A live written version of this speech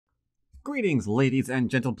Greetings, ladies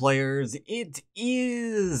and gentle players. It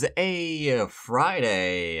is a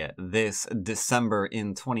Friday this December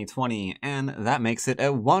in 2020, and that makes it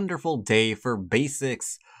a wonderful day for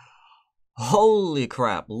basics. Holy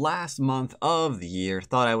crap, last month of the year,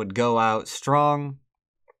 thought I would go out strong,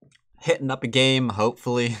 hitting up a game,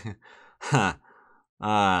 hopefully. Huh.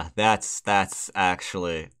 That's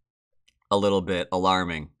actually a little bit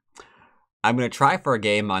alarming. I'm going to try for a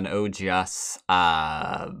game on OGS,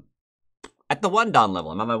 at the 1-Don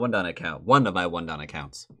level. I'm on my 1-Don account. One of my 1-Don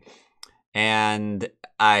accounts. And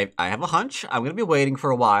I have a hunch. I'm going to be waiting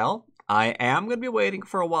for a while. I am going to be waiting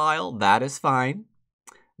for a while. That is fine.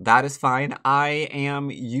 That is fine. I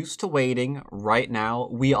am used to waiting right now.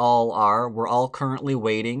 We all are. We're all currently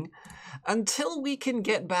waiting until we can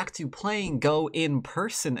get back to playing Go in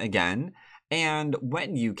person again. And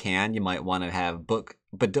when you can, you might want to have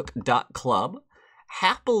BadukClub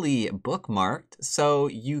happily bookmarked so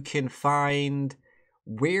you can find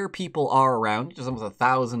where people are around. There's almost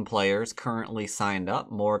 1,000 players currently signed up.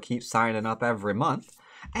 More keep signing up every month.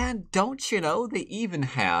 And don't you know, they even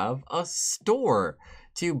have a store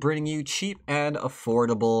to bring you cheap and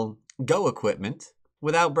affordable Go equipment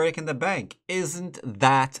without breaking the bank. Isn't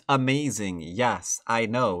that amazing? Yes, I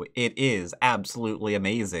know, it is absolutely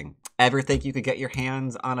amazing. Ever think you could get your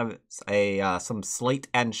hands on some slate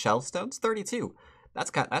and shellstones? 32.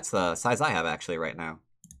 That's the size I have actually right now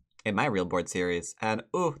in my real board series. And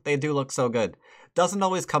ooh, they do look so good. Doesn't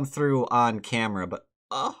always come through on camera, but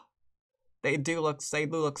they do look so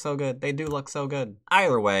good. They do look so good.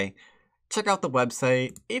 Either way, check out the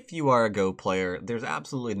website. If you are a Go player, there's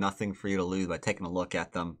absolutely nothing for you to lose by taking a look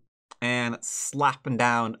at them and slapping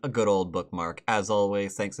down a good old bookmark. As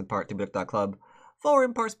always, thanks in part to BadukClub for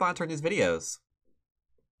in part sponsoring these videos.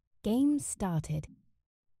 Game started.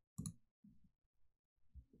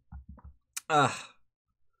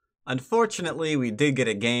 Unfortunately, we did get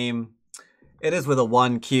a game. It is with a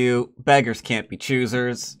 1Q. Beggars can't be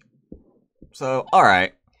choosers. So,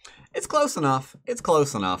 alright. It's close enough. It's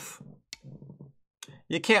close enough.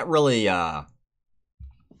 You can't really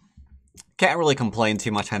complain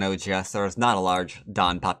too much on OGS. There's not a large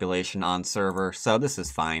Don population on server, so this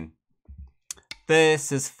is fine.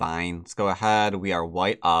 This is fine. Let's go ahead. We are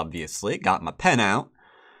white, obviously. Got my pen out.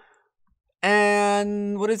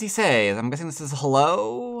 And what does he say? I'm guessing this is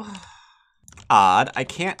hello? Odd. I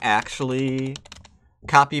can't actually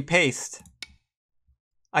copy-paste.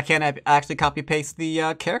 I can't actually copy-paste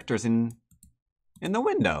the characters in the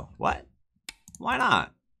window. What? Why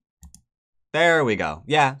not? There we go.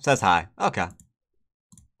 Yeah, says hi. Okay.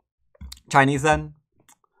 Chinese then?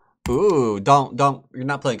 Ooh, don't. You're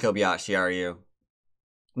not playing Kobayashi, are you?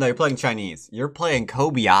 No, you're playing Chinese. You're playing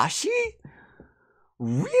Kobayashi?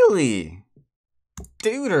 Really?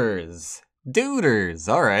 Duders.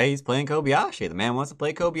 Alright, he's playing Kobayashi. The man wants to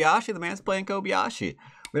play Kobayashi. The man's playing Kobayashi.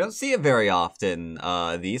 We don't see it very often,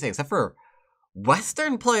 these, except for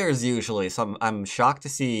Western players usually. So I'm shocked to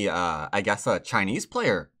see, I guess, a Chinese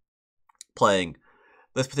player playing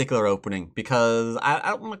this particular opening. Because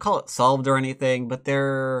I don't want to call it solved or anything, but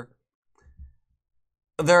there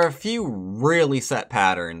are a few really set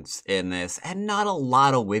patterns in this, and not a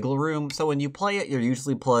lot of wiggle room. So when you play it, you're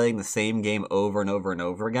usually playing the same game over and over and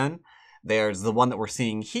over again. There's the one that we're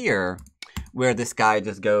seeing here, where this guy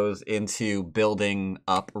just goes into building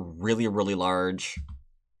up really, really large,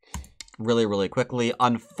 really, really quickly.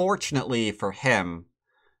 Unfortunately for him,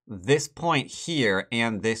 this point here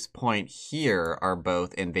and this point here are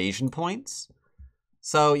both invasion points.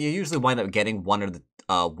 So you usually wind up getting one or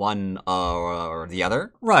the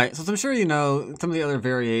other. Right, so as I'm sure you know, some of the other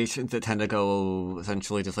variations that tend to go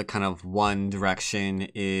essentially just like kind of one direction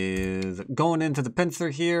is going into the pincer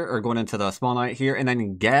here, or going into the small knight here, and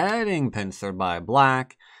then getting pincered by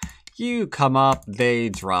black. You come up, they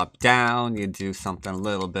drop down, you do something a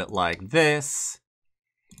little bit like this.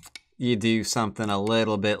 You do something a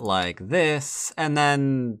little bit like this, and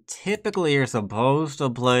then typically you're supposed to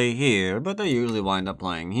play here, but they usually wind up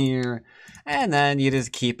playing here. And then you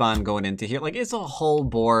just keep on going into here. Like, it's a whole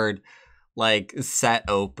board, like, set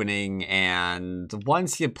opening, and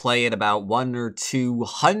once you play it about 100 or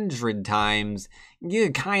 200 times, you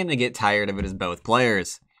kind of get tired of it as both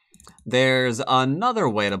players. There's another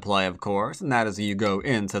way to play, of course, and that is you go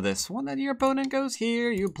into this one, then your opponent goes here,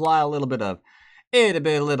 you apply a little bit of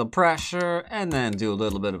a little pressure, and then do a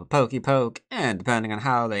little bit of a pokey poke, and depending on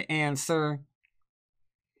how they answer,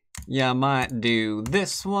 you might do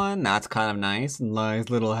this one. That's kind of nice. Nice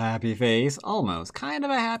little happy face. Almost kind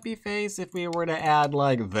of a happy face if we were to add,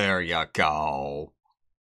 like, there you go.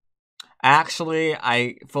 Actually,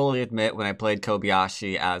 I fully admit when I played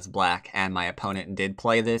Kobayashi as black and my opponent did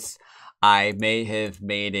play this, I may have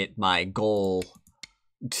made it my goal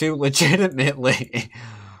to legitimately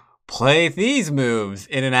play these moves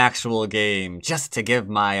in an actual game just to give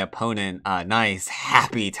my opponent a nice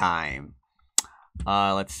happy time.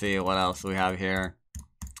 Let's see what else we have here.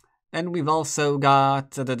 And we've also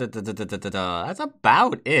got that's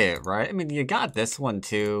about it, right? I mean, you got this one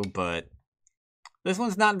too, but this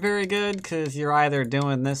one's not very good because you're either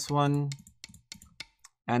doing this one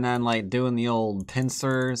and then like doing the old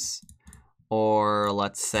pincers, or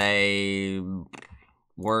let's say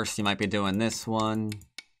worse, you might be doing this one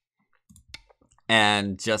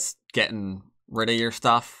and just getting rid of your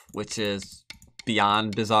stuff, which is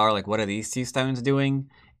beyond bizarre. Like, what are these two stones doing?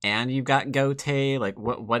 And you've got Gote. Like,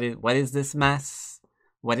 what is this mess?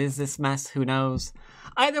 What is this mess? Who knows?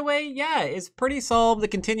 Either way, yeah, it's pretty solved. The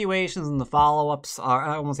continuations and the follow-ups are,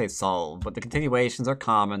 I won't say solved, but the continuations are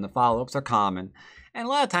common. The follow-ups are common. And a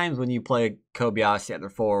lot of times when you play Kobayashi either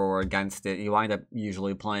for or against it, you wind up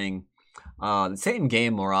usually playing the same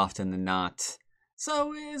game more often than not.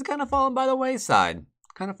 So it's kind of fallen by the wayside.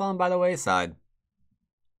 Kind of fallen by the wayside.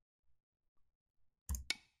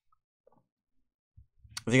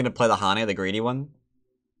 Is he going to play the Hane, the greedy one?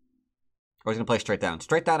 Or is he going to play straight down?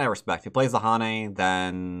 Straight down I respect. If he plays the Hane,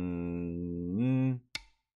 then...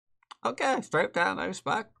 okay, straight down I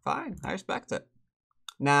respect. Fine, I respect it.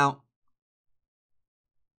 Now,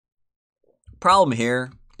 problem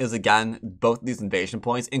here is, again, both these invasion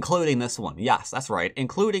points, including this one. Yes, that's right,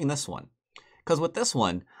 including this one. Because with this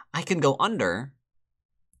one, I can go under,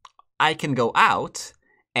 I can go out,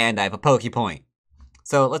 and I have a pokey point.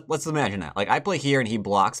 So let's imagine that. Like, I play here and he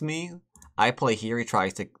blocks me. I play here, he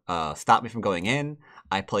tries to stop me from going in.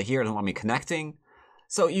 I play here, doesn't want me connecting.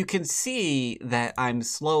 So you can see that I'm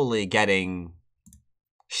slowly getting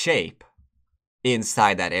shape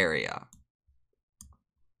inside that area.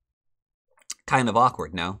 Kind of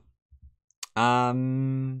awkward, no? I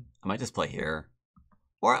might just play here.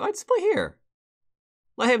 Or I might just play here.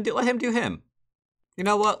 Let him do him. You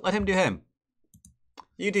know what? Let him do him.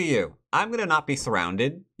 You do you. I'm going to not be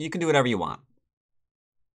surrounded. You can do whatever you want.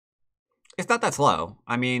 It's not that slow.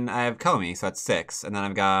 I mean, I have Komi, so that's 6. And then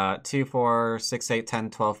I've got 2, 4, 6, 8, 10,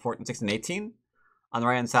 12, 14, 16, 18 on the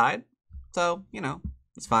right-hand side. So, you know,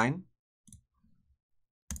 it's fine.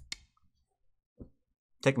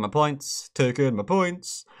 Taking my points. Taking my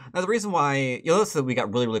points. Now, the reason why... you'll notice that we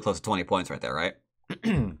got really, really close to 20 points right there, right?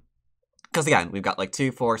 Because, again, we've got like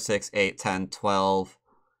 2, 4, 6, 8, 10, 12...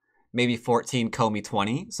 maybe 14, Komi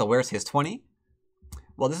 20. So where's his 20?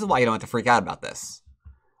 Well, this is why you don't have to freak out about this.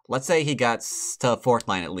 Let's say he gets to 4th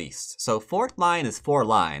line at least. So 4th line is 4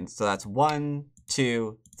 lines. So that's 1,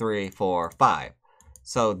 2, 3, 4, 5.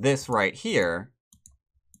 So this right here,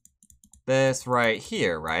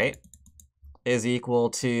 right, is equal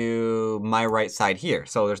to my right side here.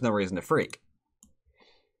 So there's no reason to freak.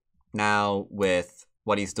 Now, with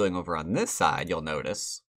what he's doing over on this side, you'll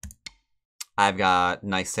notice I've got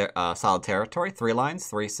nice solid territory, 3 lines,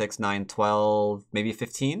 3, 6, 9, 12, maybe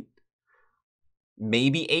 15,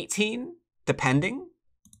 maybe 18, depending.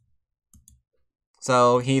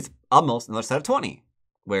 So he's almost another set of 20.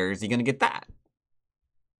 Where is he going to get that?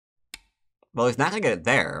 Well, he's not going to get it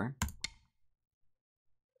there.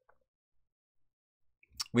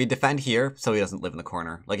 We defend here so he doesn't live in the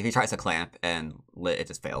corner. Like if he tries to clamp and it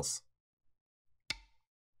just fails.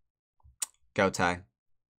 Go tie.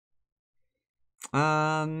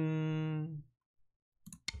 Go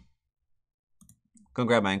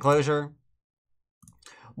grab my enclosure.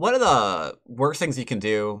 One of the worst things you can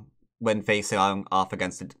do when facing off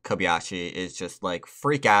against Kobayashi is just like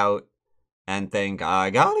freak out and think, I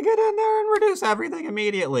gotta get in there and reduce everything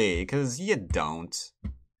immediately, because you don't.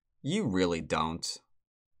 You really don't.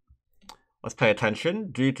 Let's pay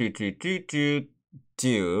attention.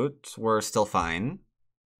 We're still fine.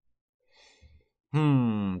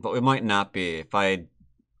 But we might not be if I...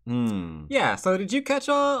 Yeah, so did you catch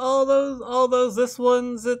all those this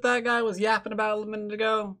ones that guy was yapping about a minute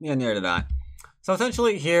ago? Yeah, near to that. So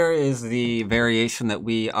essentially here is the variation that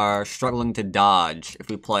we are struggling to dodge. If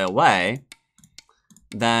we play away,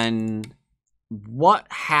 then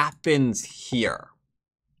what happens here?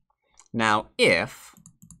 Now, if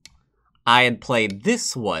I had played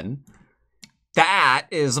this one, that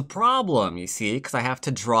is a problem, you see, because I have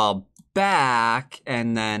to draw back,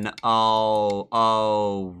 and then,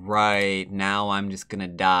 oh, right, now I'm just gonna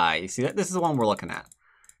die. You see, this is the one we're looking at.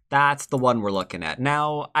 That's the one we're looking at.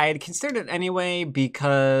 Now, I had considered it anyway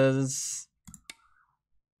because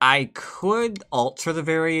I could alter the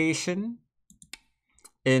variation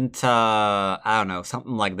into, I don't know,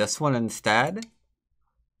 something like this one instead.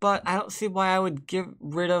 But I don't see why I would get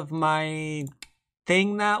rid of my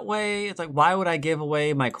thing that way. It's like, why would I give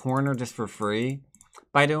away my corner just for free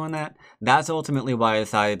by doing that? That's ultimately why I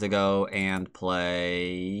decided to go and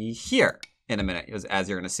play here in a minute, as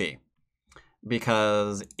you're going to see.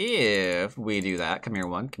 Because if we do that, come here,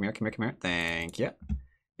 one, come here, come here, come here, thank you.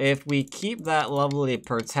 If we keep that lovely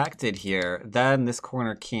protected here, then this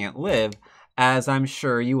corner can't live, as I'm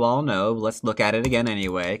sure you all know. Let's look at it again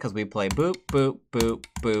anyway, because we play boop, boop, boop,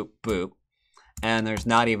 boop, boop. And there's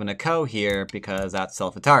not even a ko here, because that's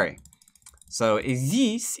self-Atari. So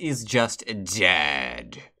this is just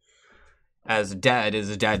dead. As dead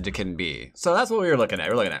as dead can be. So that's what we were looking at.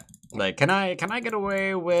 We're looking at, like, can I get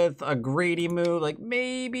away with a greedy move? Like,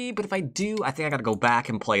 maybe, but if I do, I think I gotta go back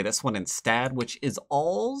and play this one instead, which is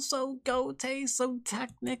also Gote, so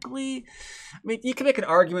technically, I mean, you can make an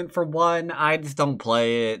argument for one. I just don't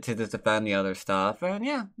play it to just defend the other stuff, and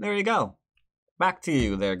yeah, there you go. Back to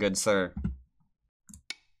you there, good sir.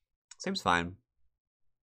 Seems fine.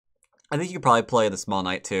 I think you could probably play the small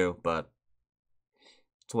knight too, but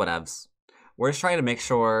it's whatevs. We're just trying to make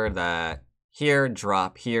sure that here,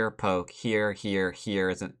 drop, here, poke, here, here, here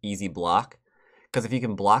is an easy block. Because if you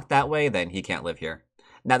can block that way, then he can't live here.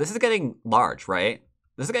 Now, this is getting large, right?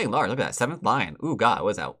 This is getting large. Look at that. 7th line. Ooh, God, what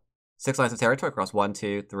is that? 6 lines of territory across 1,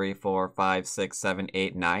 2, 3, 4, 5, 6, 7,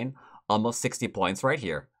 8, 9. Almost 60 points right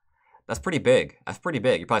here. That's pretty big. That's pretty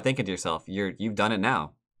big. You're probably thinking to yourself, you've done it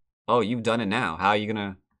now. Oh, you've done it now. How are you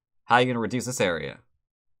gonna reduce this area?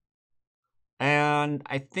 And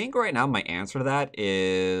I think right now my answer to that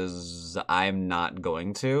is I'm not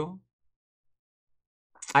going to.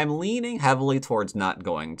 I'm leaning heavily towards not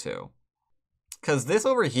going to. Because this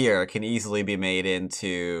over here can easily be made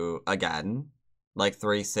into, again, like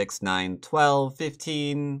 3, 6, 9, 12,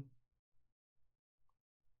 15,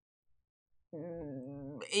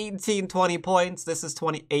 18, 20 points. This is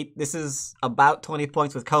 28. This is about 20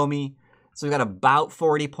 points with Comey. So we got about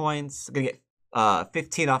 40 points. We're going to get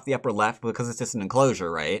 15 off the upper left because it's just an enclosure,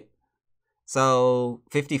 right? So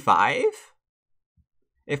 55?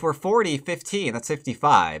 If we're 40, 15, that's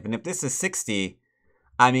 55. And if this is 60,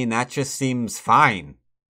 I mean, that just seems fine.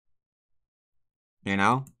 You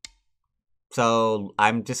know? So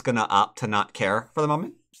I'm just going to opt to not care for the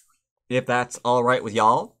moment. If that's all right with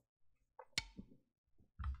y'all.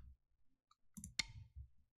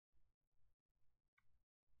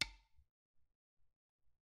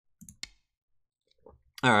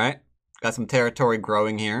 All right. Got some territory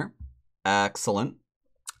growing here. Excellent.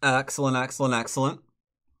 Excellent, excellent, excellent.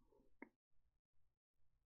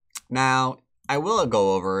 Now, I will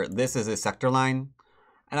go over, this is a sector line,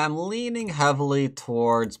 and I'm leaning heavily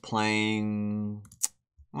towards playing,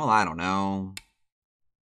 well, I don't know.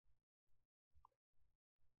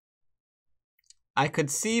 I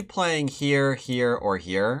could see playing here, here, or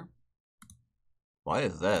here. What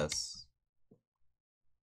is this?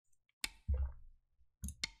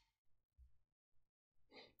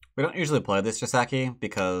 We don't usually play this Joseki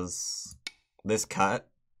because this cut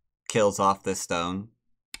kills off this stone.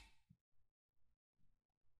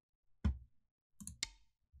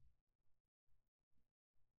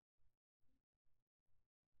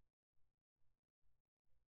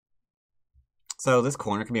 So this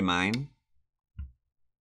corner can be mine.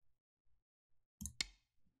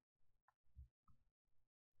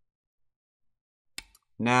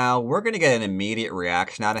 Now, we're going to get an immediate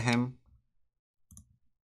reaction out of him.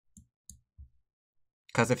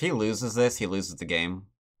 Because if he loses this, he loses the game.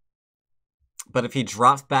 But if he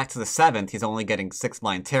drops back to the 7th, he's only getting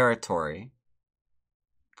 6-line territory.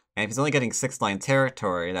 And if he's only getting 6-line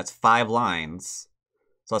territory, that's 5 lines.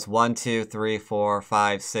 So that's 1, 2, 3, 4,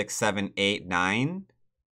 5, 6, 7, 8, 9.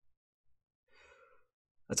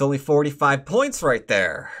 That's only 45 points right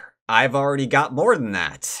there. I've already got more than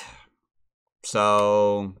that.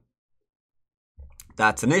 So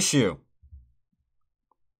that's an issue.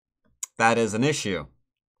 That is an issue.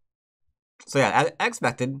 So yeah, as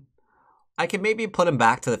expected, I can maybe put him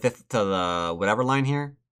back to the 5th, to the whatever line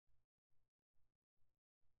here.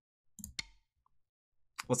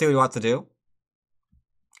 We'll see what he wants to do.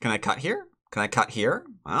 Can I cut here? Can I cut here?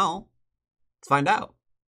 Well, let's find out.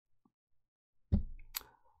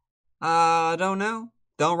 Don't know.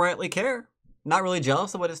 Don't rightly care. Not really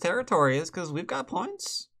jealous of what his territory is because we've got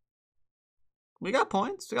points. We got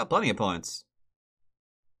points. We got plenty of points.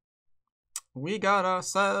 We got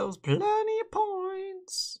ourselves plenty of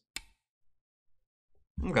points.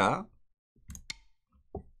 Okay.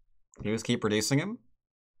 You just keep reducing him.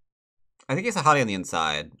 I think he's a hottie on the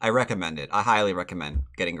inside. I recommend it. I highly recommend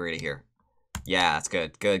getting greedy here. Yeah, that's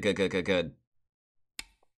good. Good, good, good, good, good.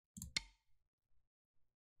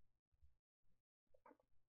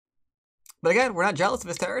 But again, we're not jealous of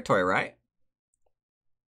his territory, right?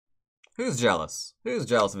 Who's jealous? Who's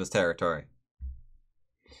jealous of his territory?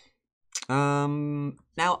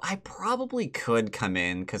 Now I probably could come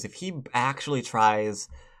in, because if he actually tries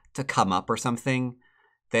to come up or something,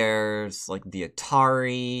 there's like the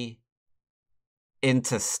Atari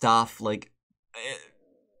into stuff. Like,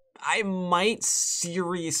 I might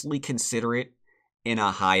seriously consider it in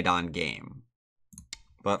a hide-on game.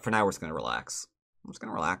 But for now, we're just gonna relax. I'm just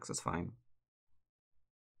gonna relax, it's fine.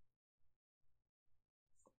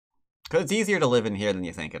 Because it's easier to live in here than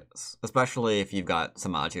you think it is. Especially if you've got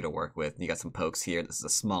some Aju to work with. You got some pokes here. This is a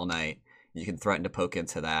small knight. You can threaten to poke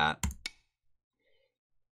into that.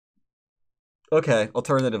 Okay,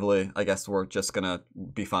 alternatively, I guess we're just gonna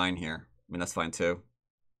be fine here. I mean, that's fine too.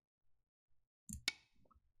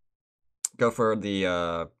 Go for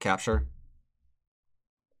the capture.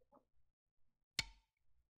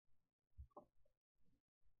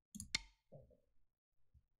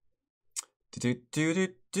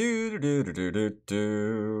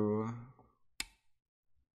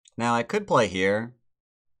 Now I could play here.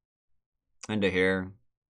 Into here.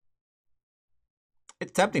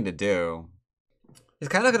 It's tempting to do. He's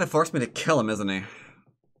kind of gonna force me to kill him, isn't he?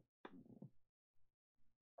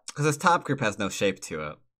 Because his top group has no shape to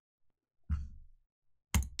it.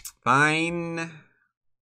 Fine.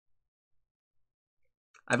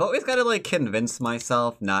 I've always got to, like, convince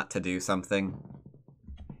myself not to do something.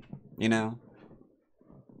 You know?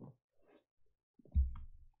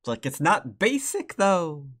 It's like, it's not basic,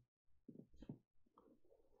 though.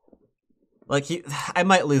 Like, I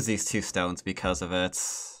might lose these 2 stones because of it.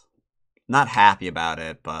 Not happy about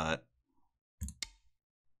it, but...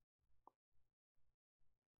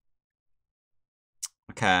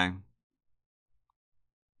 Okay.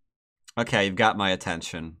 Okay, you've got my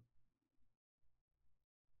attention.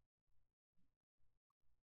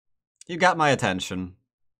 You got my attention.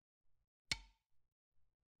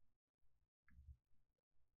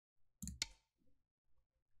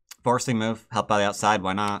 Forcing move. Help by the outside,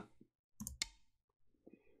 why not?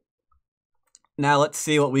 Now let's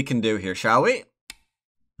see what we can do here, shall we?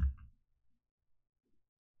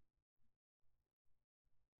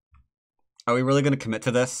 Are we really going to commit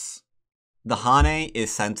to this? The Hane is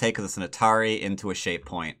Sente because it's an Atari into a shape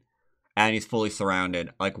point. And he's fully surrounded.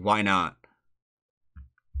 Like, why not?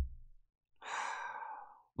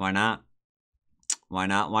 Why not? Why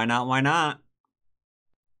not? Why not? Why not?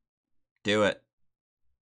 Do it.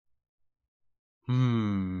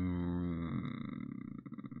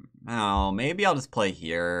 Oh, maybe I'll just play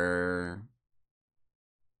here.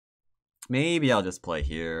 Maybe I'll just play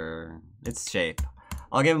here. It's shape.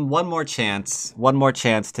 I'll give him one more chance. One more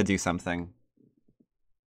chance to do something.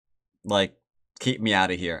 Like, keep me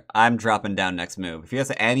out of here. I'm dropping down next move. If he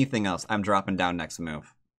has anything else, I'm dropping down next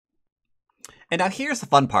move. And now here's the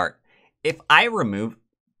fun part. If I remove...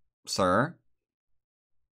 Sir?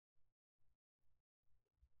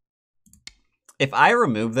 If I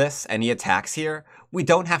remove this and he attacks here, we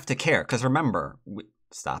don't have to care. Because remember...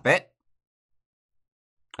 Stop it.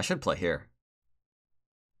 I should play here.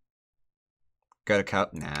 Go to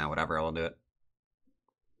cup. Nah, whatever. I'll do it.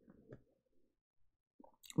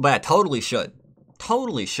 But I totally should.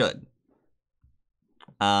 Totally should.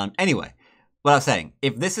 Anyway, what I was saying.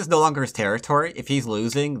 If this is no longer his territory, if he's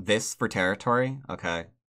losing this for territory, okay.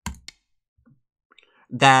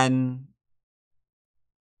 Then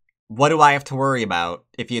what do I have to worry about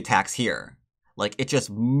if he attacks here? Like, it just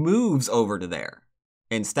moves over to there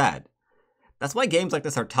instead. That's why games like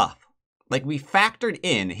this are tough. Like, we factored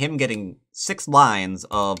in him getting 6 lines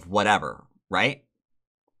of whatever, right?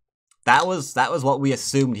 That was what we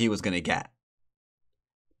assumed he was going to get.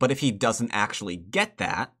 But if he doesn't actually get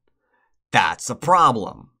that, that's a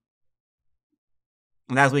problem.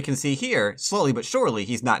 And as we can see here, slowly but surely,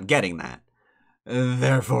 he's not getting that.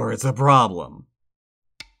 Therefore, it's a problem.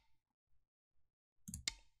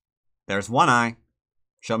 There's one eye.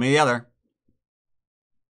 Show me the other.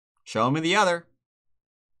 Show me the other.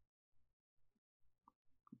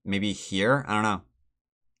 Maybe here? I don't know.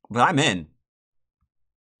 But I'm in.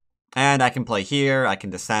 And I can play here, I can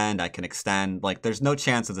descend, I can extend. Like, there's no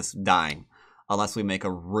chance of this dying. Unless we make a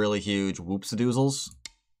really huge whoops-a-doozles.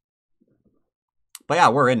 But yeah,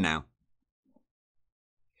 we're in now.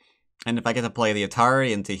 And if I get to play the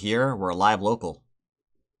Atari into here, we're a live local.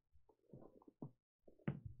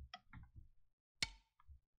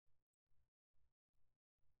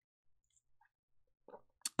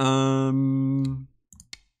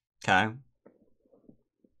 Okay.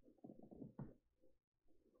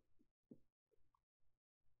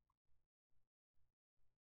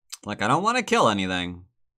 Like, I don't want to kill anything.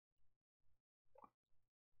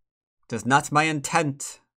 Tis not my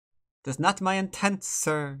intent. Tis not my intent,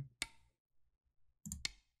 sir.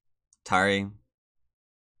 Tari.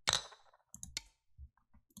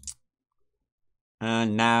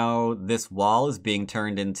 And now this wall is being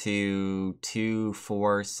turned into 2,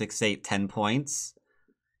 4, 6, 8, 10 points.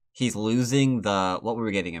 He's losing the... What were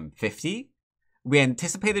we getting him? 50? We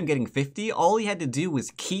anticipated him getting 50. All he had to do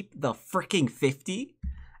was keep the freaking 50,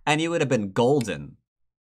 and he would have been golden.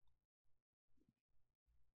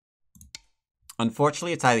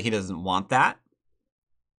 Unfortunately, it's either he doesn't want that.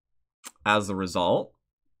 As a result,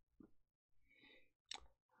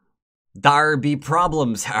 there be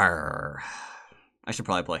problems here. I should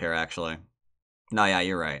probably play here, actually. No, yeah,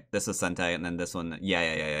 you're right. This is Sentai, and then this one...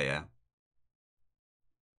 Yeah.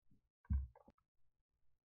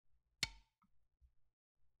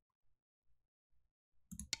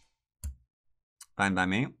 Fine by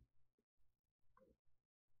me. I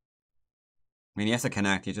mean, he has to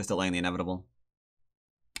connect. He's just delaying the inevitable.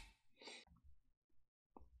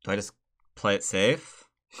 Do I just play it safe?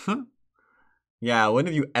 Yeah, when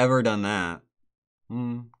have you ever done that?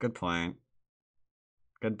 Good point.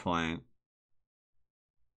 Good point.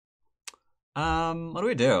 What do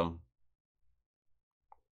we do?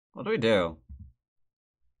 What do we do?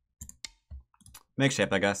 Make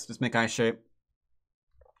shape, I guess. Just make eye shape.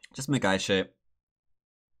 Just make eye shape.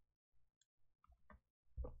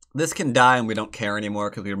 This can die and we don't care anymore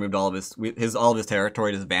because we removed all of his all of his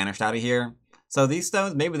territory just vanished out of here. So these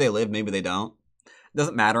stones, maybe they live, maybe they don't. It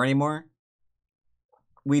doesn't matter anymore.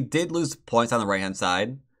 We did lose points on the right-hand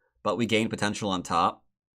side, but we gained potential on top.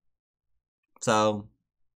 So,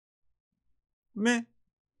 meh.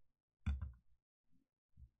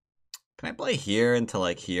 Can I play here into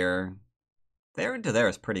like here? There into there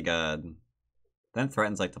is pretty good. Then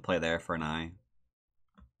threatens like to play there for an eye.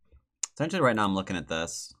 Essentially right now I'm looking at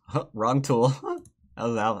this. Wrong tool. That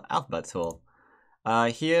was the alphabet tool.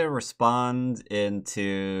 Here, respond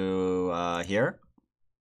into here.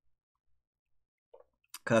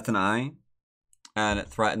 Cause that's an eye. And it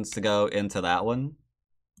threatens to go into that one.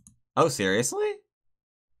 Oh, seriously?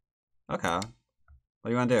 Okay. What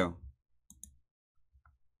do you want to do?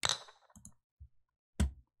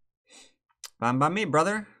 Fine by me,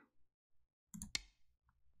 brother.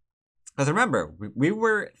 Because remember, we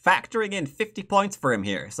were factoring in 50 points for him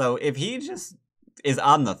here. So if he just is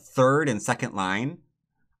on the third and second line,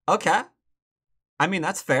 okay. I mean,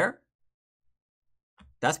 that's fair.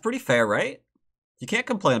 That's pretty fair, right? You can't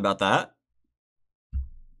complain about that.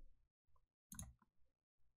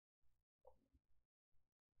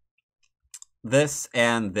 This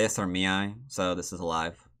and this are Miai, so this is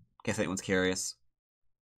alive. In case anyone's curious.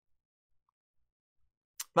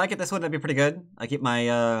 If I get this one, that'd be pretty good. I keep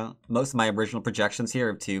my most of my original projections here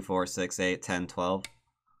of 2, 4, 6, 8, 10, 12.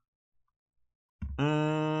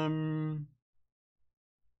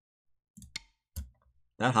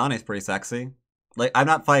 That Hane's pretty sexy. Like, I'm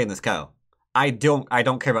not fighting this cow. I don't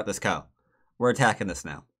care about this cow. We're attacking this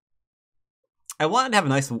now. I wanted to have a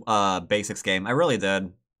nice basics game. I really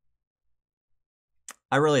did.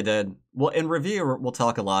 I really did. Well, in review, we'll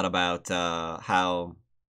talk a lot about how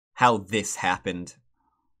this happened.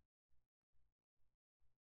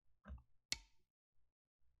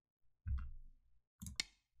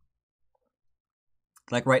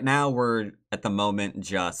 Like right now, we're at the moment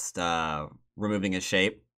just removing his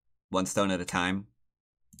shape, one stone at a time.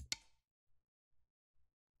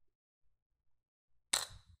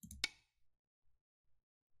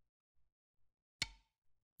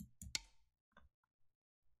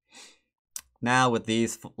 Now with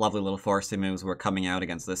these lovely little forestry moves, we're coming out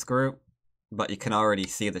against this group, but you can already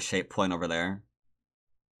see the shape point over there.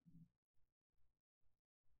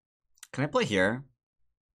 Can I play here?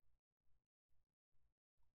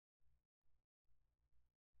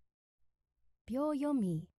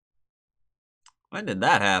 Byoyomi. When did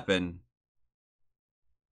that happen?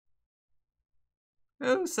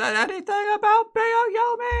 Who said anything about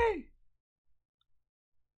Byoyomi?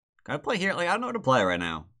 Can I play here? Like, I don't know what to play right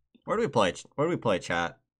now. Where do we play? Where do we play,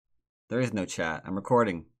 chat? There is no chat. I'm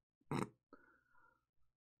recording. 10,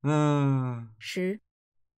 9,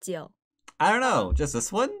 I don't know. Just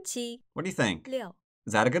this one? 7, What do you think? 6,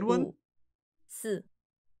 Is that a good one? 5, 4,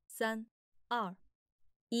 3,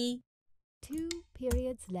 2, 1. 2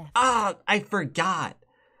 periods left. Ah, I forgot.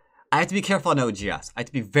 I have to be careful on OGS. I have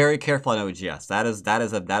to be very careful on OGS. That is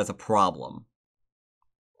a problem.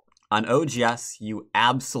 On OGS, you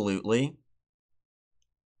absolutely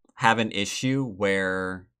have an issue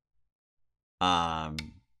where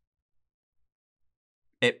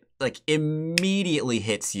it like immediately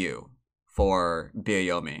hits you for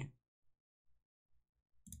Byoyomi.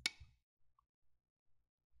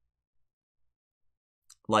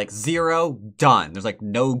 Like 0, done. There's like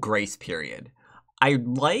no grace period. I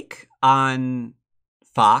like on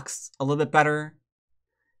Fox a little bit better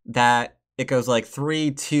that it goes like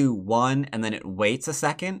 3, 2, 1, and then it waits a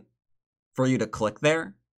second for you to click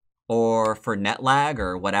there, or for net lag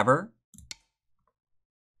or whatever.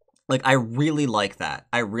 Like, I really like that.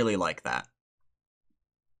 I really like that.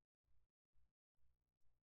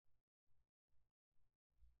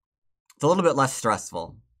 It's a little bit less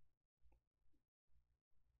stressful.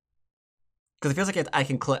 Because it feels like I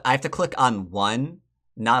can click. I have to click on 1,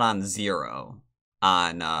 not on 0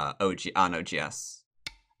 on OGS,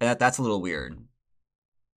 and that's a little weird.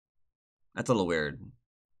 That's a little weird.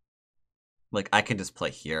 Like, I can just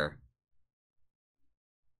play here.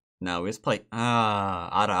 No, we just play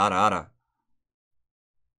Ada.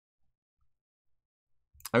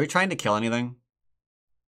 Are we trying to kill anything?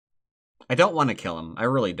 I don't want to kill him. I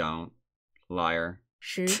really don't. Liar.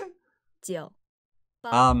 10 9 8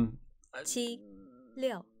 Um 7 6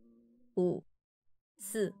 5 4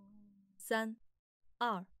 3 2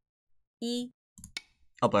 1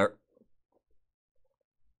 I'll play her.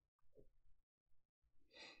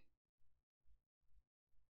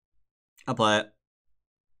 I'll play it.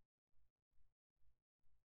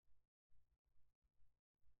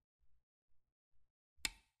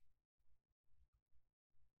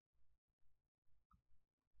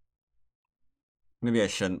 Maybe I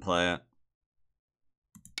shouldn't play it.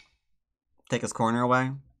 Take his corner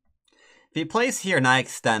away. If he plays here and I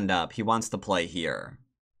extend up, he wants to play here.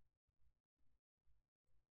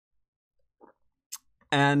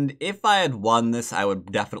 And if I had won this, I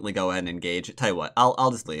would definitely go ahead and engage. Tell you what,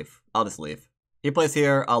 I'll just leave. I'll just leave. He plays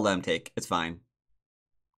here, I'll let him take. It's fine.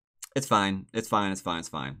 It's fine. It's fine. It's fine. It's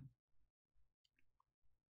fine.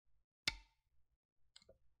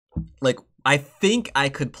 Like, I think I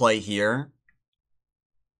could play here.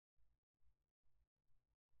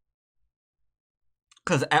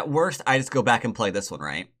 Because at worst, I just go back and play this one,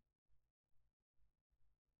 right?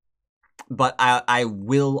 But I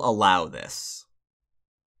will allow this.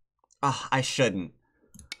 Oh, I shouldn't.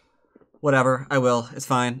 Whatever, I will. It's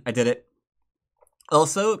fine. I did it.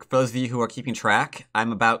 Also, for those of you who are keeping track,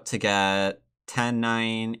 I'm about to get 10,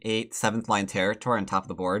 9, 8, 7th line territory on top of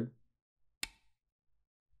the board.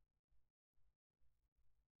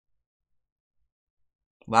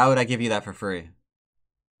 Why would I give you that for free?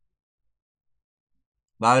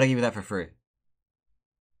 Why would I give you that for free?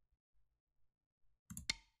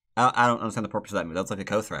 I don't understand the purpose of that move. That's like a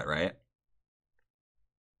co-threat, right?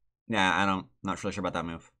 Yeah, not really sure about that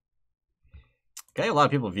move. Okay, a lot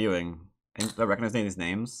of people viewing. And I recognize any of these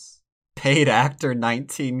names. Paid actor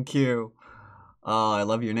 19Q. Oh, I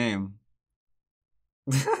love your name.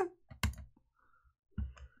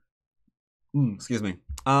 Excuse me.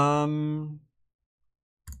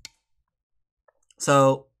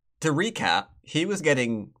 So, to recap, he was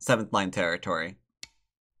getting 7th line territory.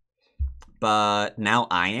 But now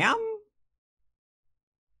I am?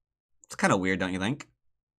 It's kind of weird, don't you think?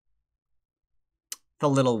 It's a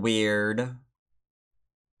little weird.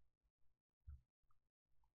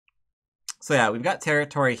 So yeah, we've got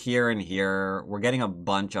territory here and here. We're getting a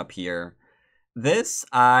bunch up here. This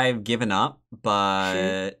I've given up,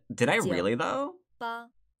 but did I really though? 8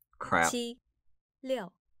 Crap. 7 6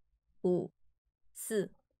 5 4 3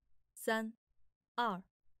 2 1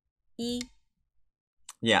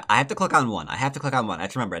 Yeah, I have to click on 1. I have to click on 1. I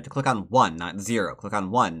have to remember, I have to click on 1, not 0. Click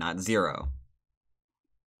on 1, not 0.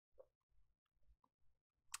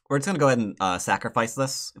 We're just going to go ahead and sacrifice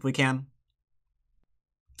this, if we can.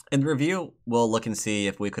 In the review, we'll look and see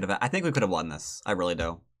if we could have... I think we could have won this. I really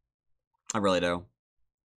do. I really do.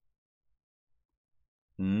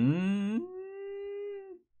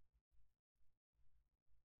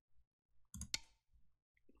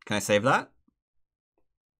 Can I save that?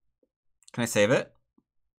 Can I save it?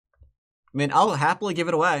 I mean, I'll happily give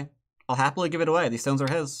it away. I'll happily give it away. These stones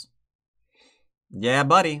are his. Yeah,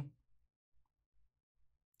 buddy.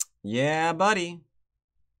 Yeah, buddy.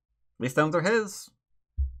 These stones are his.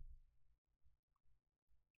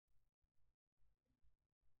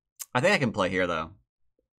 I think I can play here, though.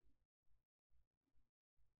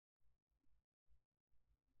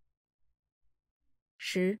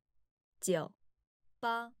 Ten, 9 8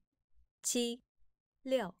 7 6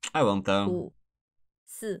 I won't, though.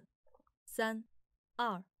 5 4 3 2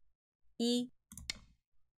 1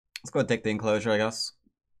 Let's go ahead and take the enclosure, I guess.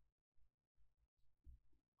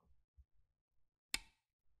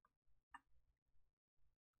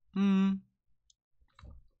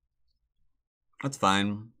 That's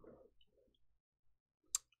fine.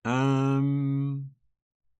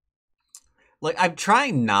 Like, I'm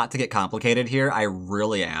trying not to get complicated here. I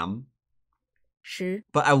really am. 10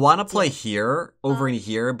 But I want to play 9 here, over in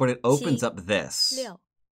here, but it opens 7 up this. 6 5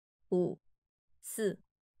 4 3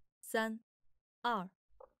 2 1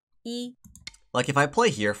 Like, if I play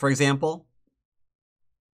here, for example...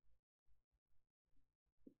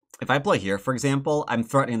 I'm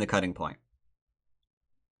threatening the cutting point.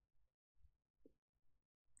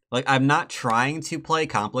 Like, I'm not trying to play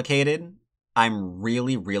complicated. I'm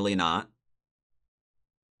really, really not.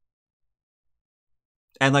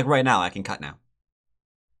 And, like, right now, I can cut now.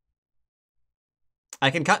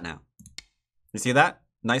 I can cut now. You see that?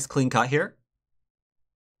 Nice, clean cut here.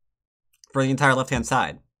 For the entire left-hand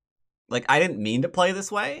side. Like, I didn't mean to play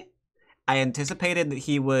this way. I anticipated that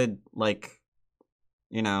he would, like...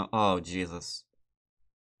 You know, oh, Jesus.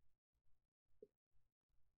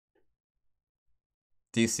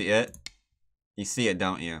 Do you see it? You see it,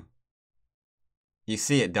 don't you? You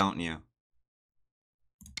see it, don't you?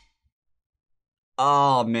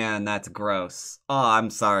 Oh, man, that's gross. Oh, I'm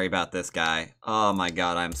sorry about this guy. Oh, my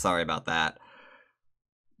God, I'm sorry about that.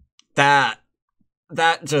 That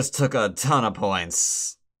just took a ton of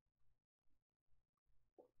points.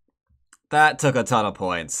 That took a ton of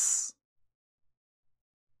points.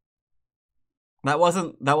 That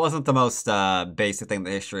wasn't the most basic thing in the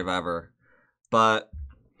history of ever, but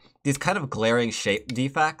these kind of glaring shape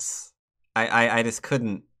defects, I just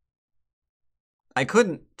couldn't. I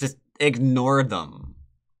couldn't just ignore them.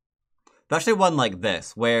 Especially one like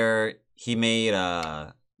this, where he made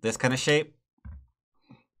this kind of shape.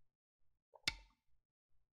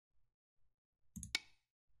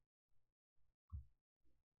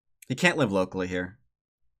 He can't live locally here.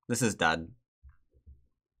 This is dead.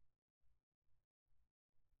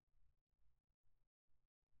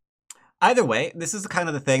 Either way, this is kind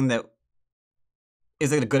of the thing that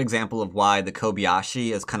is a good example of why the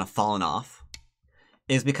Kobayashi has kind of fallen off.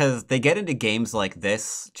 Is because they get into games like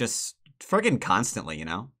this just friggin' constantly, you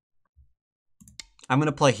know? I'm going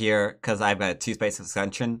to play here because I've got a 2-space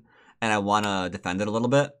extension and I want to defend it a little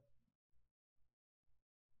bit.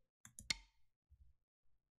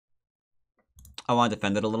 I want to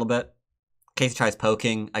defend it a little bit. In case he tries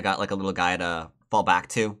poking, I got like a little guy to fall back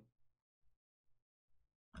to.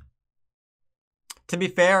 To be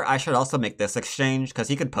fair, I should also make this exchange, because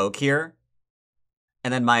he could poke here.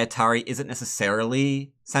 And then my Atari isn't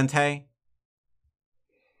necessarily Sentei.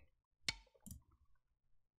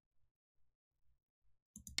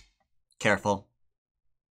 Careful.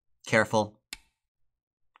 Careful.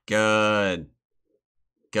 Good.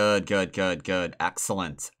 Good, good, good, good.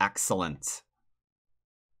 Excellent. Excellent.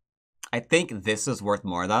 I think this is worth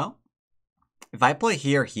more, though. If I play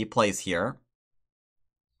here, he plays here.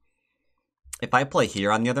 If I play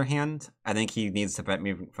here, on the other hand, I think he needs to prevent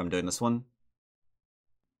me from doing this one.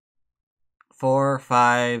 4,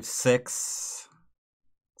 5, 6.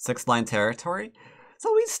 6-line territory?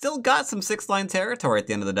 So we still got some 6-line territory at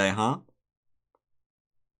the end of the day, huh?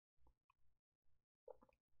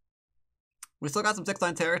 We still got some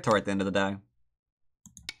 6-line territory at the end of the day.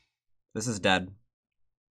 This is dead.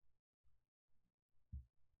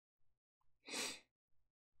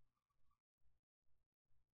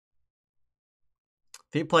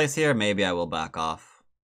 If he plays here, maybe I will back off.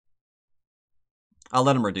 I'll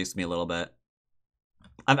let him reduce me a little bit.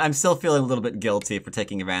 I'm still feeling a little bit guilty for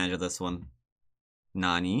taking advantage of this one.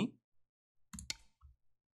 Nani?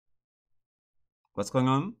 What's going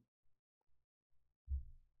on?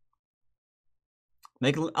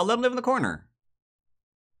 I'll let him live in the corner.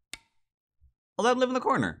 I'll let him live in the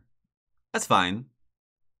corner. That's fine.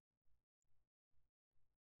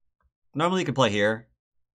 Normally you could play here.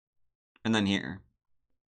 And then here.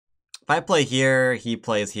 If I play here, he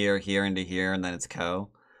plays here, here into here, and then it's Ko.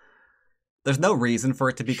 There's no reason for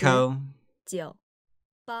it to be Ko. 9 8 7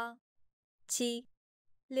 6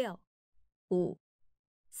 5 4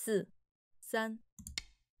 3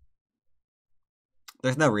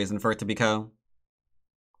 There's no reason for it to be Ko.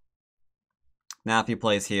 Now if he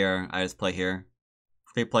plays here, I just play here.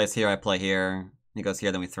 If he plays here, I play here. He goes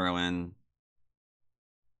here, then we throw in.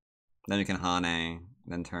 Then we can Hane,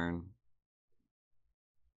 then turn.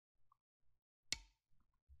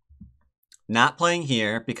 Not playing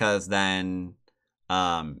here, because then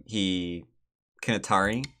he can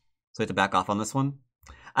Atari, so we have to back off on this one.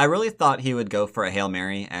 I really thought he would go for a Hail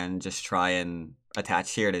Mary and just try and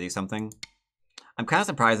attach here to do something. I'm kind of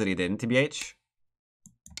surprised that he didn't, TBH.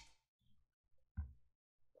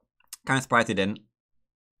 Kind of surprised he didn't.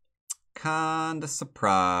 Kinda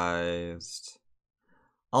surprised.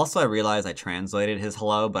 Also, I realized I translated his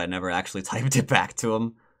hello, but I never actually typed it back to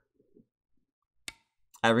him.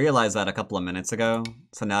 I realized that a couple of minutes ago,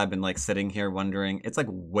 so now I've been like sitting here wondering, it's like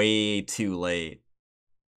way too late.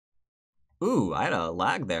 Ooh, I had a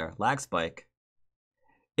lag there. Lag spike.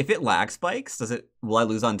 If it lag spikes, will I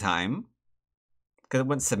lose on time? Because it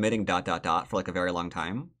went submitting ... for like a very long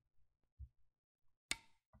time.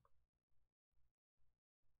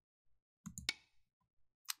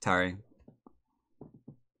 Sorry.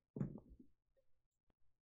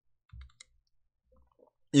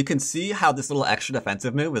 You can see how this little extra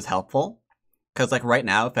defensive move is helpful. Because like right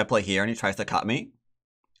now, if I play here and he tries to cut me,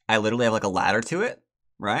 I literally have like a ladder to it,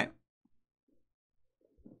 right?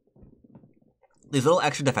 These little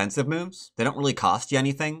extra defensive moves, they don't really cost you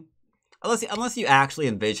anything. Unless you actually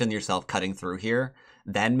envision yourself cutting through here,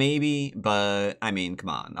 then maybe, but I mean, come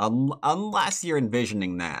on. Unless you're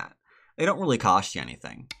envisioning that, they don't really cost you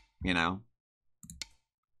anything, you know?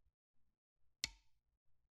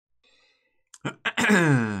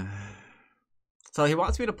 So he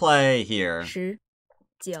wants me to play here. 10,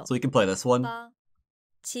 9, So we can play this one. 8,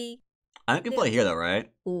 7, I can play here though,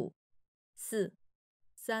 right? 5, 4, 3,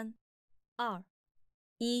 2, 1.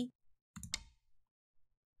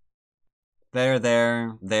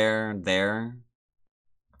 There.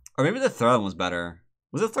 Or maybe the throw-in was better.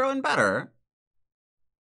 Was the throw-in better?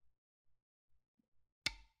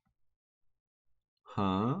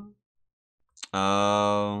 Huh?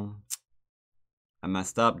 Oh. I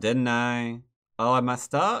messed up, didn't I? Oh, I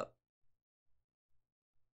messed up?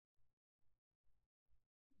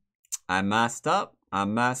 I messed up?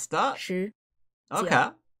 10, Okay.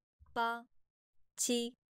 8, 7,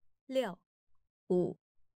 6, 5, 4.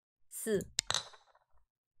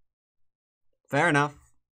 Fair enough.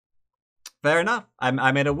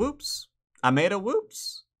 I made a whoops.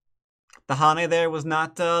 The Hane there was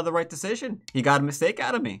not the right decision. He got a mistake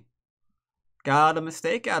out of me.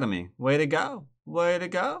 Way to go.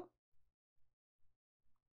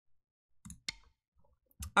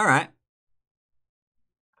 All right.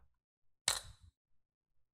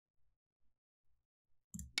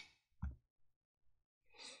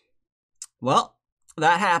 Well,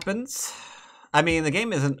 that happens. I mean, the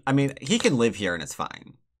game isn't... I mean, he can live here and it's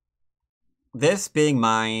fine. This being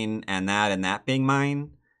mine and that being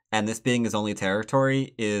mine, and this being his only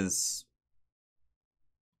territory is...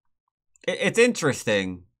 It's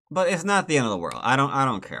interesting, but it's not the end of the world. I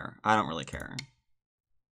don't care. I don't really care.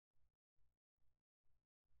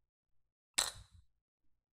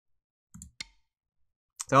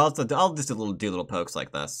 So I'll just do little pokes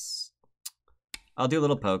like this. I'll do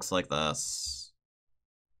little pokes like this.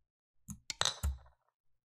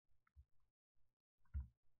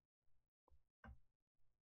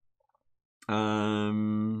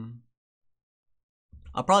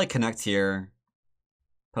 I'll probably connect here.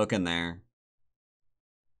 Poke in there.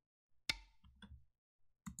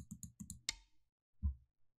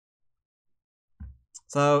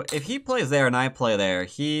 So if he plays there and I play there,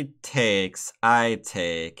 he takes, I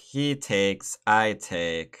take, he takes, I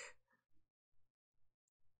take.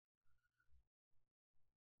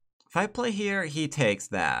 If I play here, he takes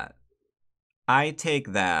that. I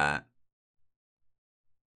take that.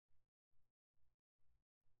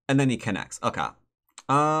 And then he connects. Okay.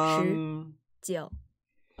 10, 9, 8,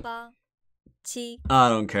 7, I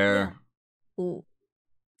don't care. 5, 4,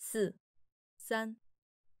 3, 2,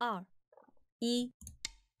 1.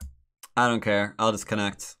 I don't care. I'll just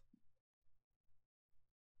connect.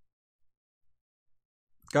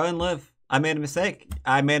 Go and live. I made a mistake.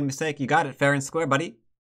 You got it fair and square, buddy.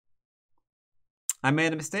 I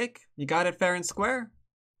made a mistake. You got it fair and square.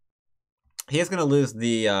 He is going to lose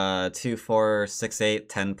the 2, 4, 6, 8,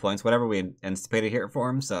 10 points, whatever we anticipated here for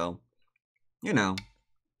him, so, you know.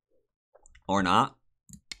 Or not.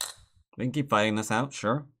 We can keep fighting this out,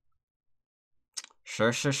 sure.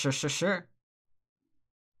 Sure.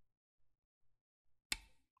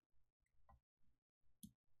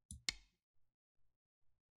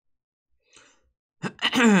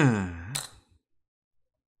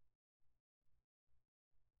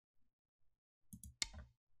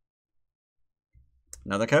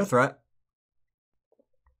 Another co-threat.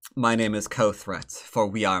 My name is Co-Threat, for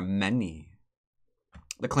we are many.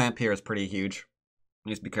 The clamp here is pretty huge.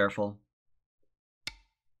 Just be careful.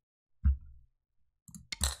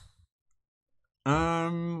 Where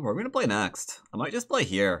are we gonna play next? I might just play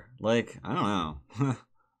here. Like, I don't know.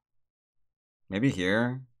 Maybe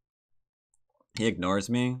here. He ignores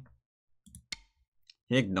me.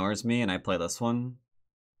 And I play this one.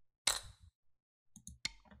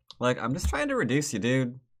 Like, I'm just trying to reduce you,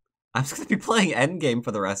 dude. I'm just gonna be playing endgame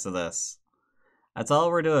for the rest of this. That's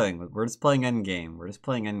all we're doing. We're just playing endgame.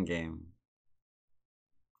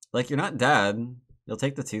 Like, you're not dead. You'll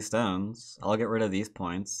take the 2 stones. I'll get rid of these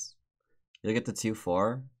points. You'll get the 2,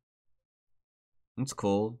 4. That's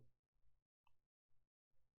cool.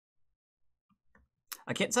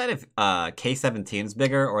 I can't decide if K-17 is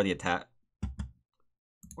bigger or the attack.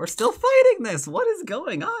 We're still fighting this. What is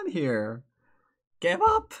going on here? Give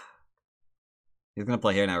up. He's gonna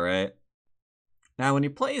play here now, right? Now, when he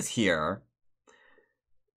plays here,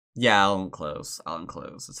 yeah, I'll enclose. I'll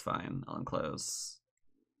enclose. It's fine. I'll enclose.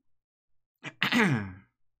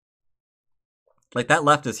 Like, that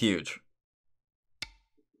left is huge.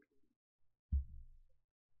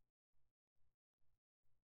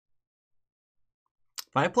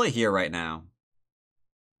 If I play here right now,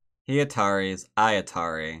 he Ataris, I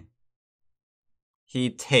Atari. He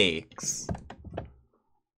takes.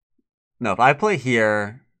 No, if I play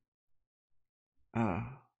here...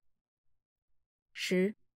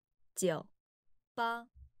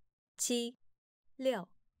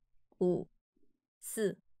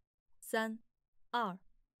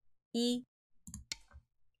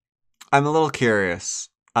 I'm a little curious.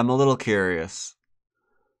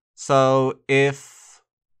 So,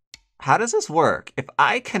 how does this work? If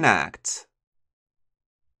I connect,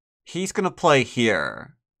 he's gonna play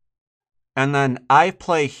here. And then I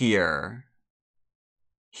play here.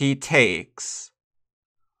 He takes.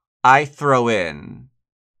 I throw in.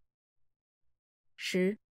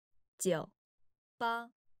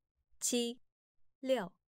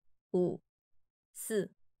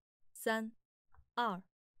 10、9、8、7、6、5、4、3、2、1。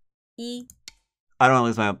 I don't want to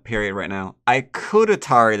lose my period right now. I could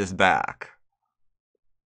Atari this back.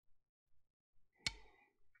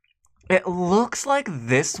 It looks like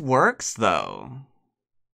this works, though.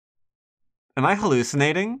 Am I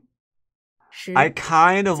hallucinating? 10、 I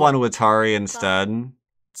kind of want to Atari instead.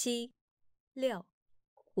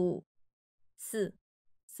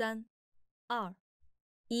 7、6、5、4、3、2、1。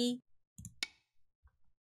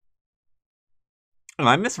 Am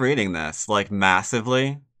I misreading this? Like,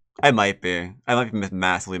 massively? I might be.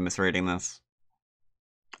 Massively misreading this.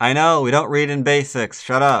 I know, we don't read in basics.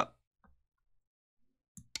 Shut up.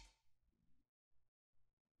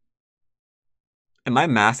 Am I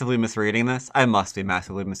massively misreading this? I must be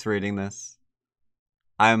massively misreading this.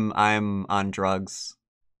 I'm on drugs.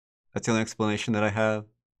 That's the only explanation that I have.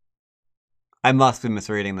 I must be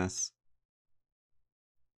misreading this.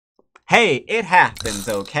 Hey, it happens,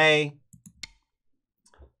 okay?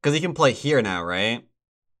 Because he can play here now, right?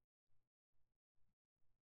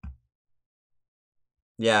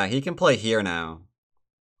 Yeah, he can play here now.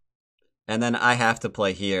 And then I have to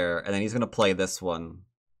play here, and then he's gonna play this one.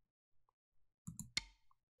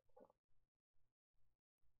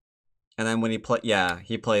 And then when he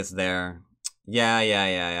he plays there. Yeah,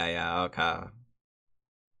 okay.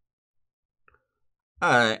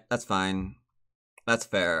 Alright, that's fine. That's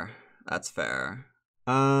fair.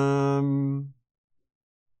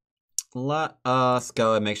 Let us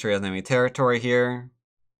go and make sure he doesn't have any territory here.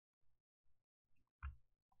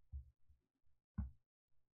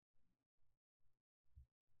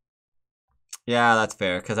 Yeah, that's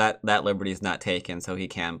fair, because that liberty's not taken, so he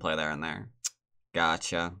can play there and there.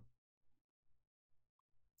 Gotcha.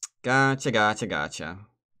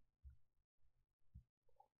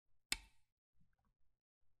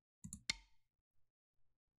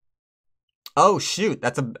 Oh, shoot,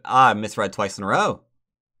 that's I misread twice in a row.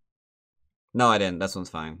 No, I didn't. This one's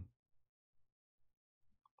fine.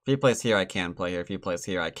 If he plays here, I can play here. If he plays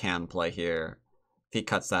here, I can play here. If he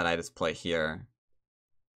cuts that, I just play here.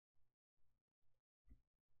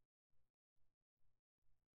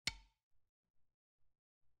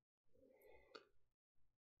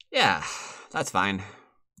 Yeah, that's fine.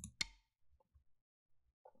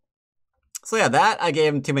 So yeah, that I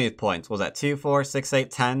gave him too many points. What was that 2, 4, 6,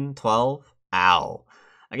 8, 10, 12? Ow.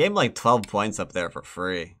 I gave him like 12 points up there for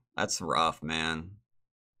free. That's rough, man.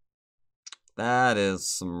 That is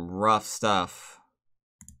some rough stuff.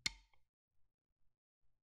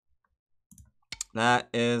 That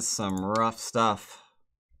is some rough stuff.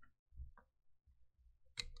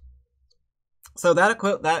 So that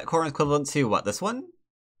corner is equivalent to what? This one?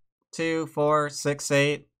 2, 4, 6,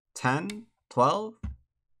 8, 10, 12?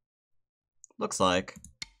 Looks like.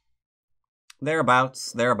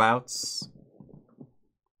 Thereabouts.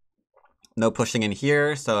 No pushing in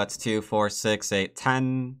here, so that's 2, 4, 6, 8,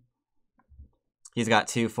 10. He's got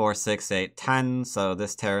 2, 4, 6, 8, 10, so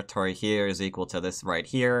this territory here is equal to this right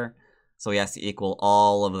here. So he has to equal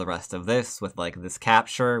all of the rest of this with, like, this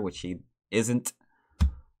capture, which he isn't.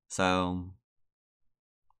 So,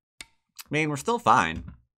 I mean, we're still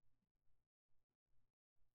fine.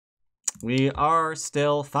 We are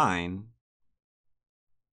still fine.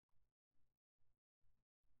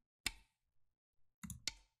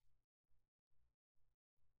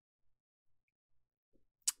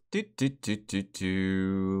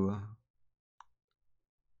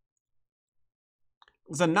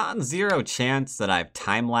 There's a non-zero chance that I've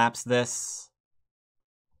time-lapsed this.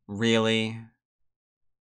 Really?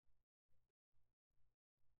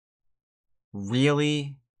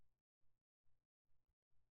 Really?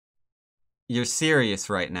 You're serious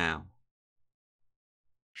right now.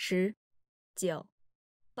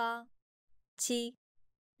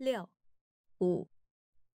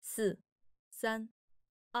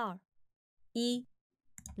 10、9、8、7、6、5、4、3、2、1。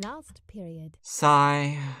 Last period.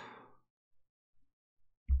 Sigh.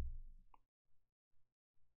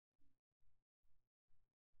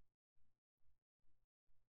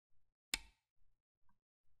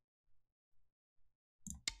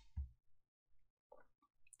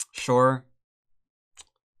 Sure.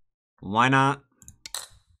 Why not?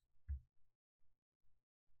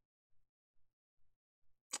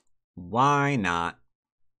 Why not?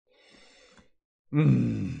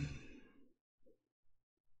 Same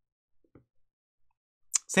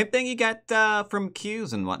thing you get from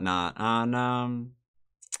Q's and whatnot on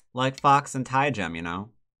like Fox and Tie Gem, you know?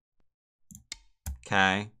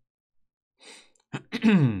 Okay.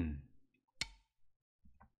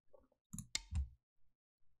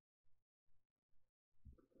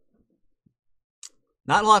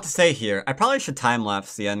 Not a lot to say here. I probably should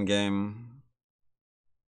time-lapse the endgame.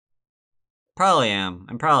 Probably am.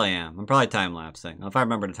 I'm probably time-lapsing. If I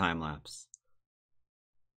remember to time-lapse.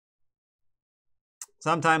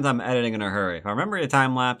 Sometimes I'm editing in a hurry. If I remember to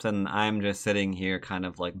time-lapse, and I'm just sitting here kind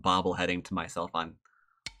of like bobbleheading to myself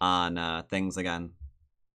on things again.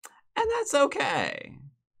 And that's okay.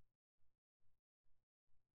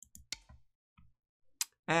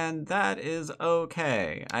 And that is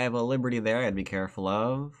okay. I have a liberty there I gotta be careful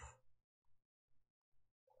of.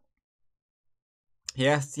 He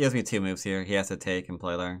has me 2 moves here. He has to take and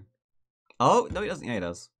play there. Oh, no he doesn't. Yeah, he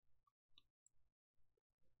does.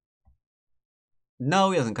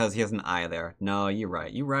 No, he doesn't, because he has an eye there. No, you're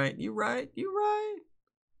right. You're right.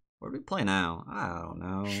 What do we play now? I don't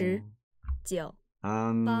know.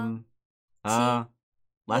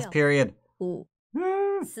 10、9、8、last 6、period. 5、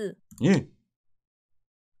 Yeah. 4。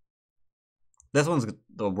 This one's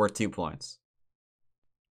worth 2 points.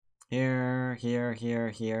 Here. Do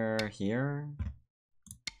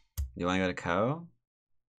you want to go to Ko?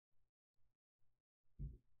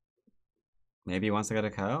 Maybe he wants to go to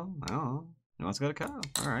Ko? I don't know. He wants to go to Ko.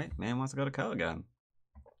 Alright, man wants to go to Ko again.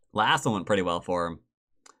 Last one went pretty well for him.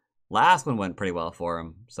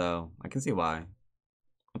 So I can see why. I'm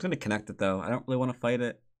just gonna connect it though. I don't really want to fight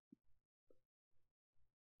it.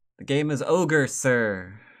 The game is ogre,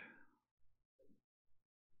 sir.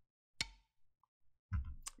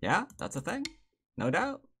 Yeah, that's a thing. No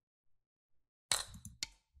doubt.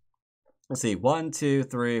 Let's see. 1, 2,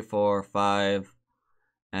 3, 4, 5.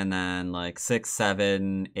 And then like 6,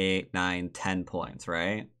 7, 8, 9, 10 points,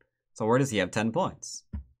 right? So where does he have 10 points?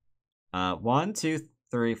 1, 2,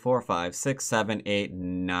 3, 4, 5, 6, 7, 8,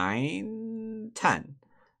 9, 10.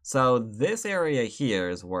 So this area here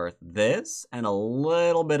is worth this and a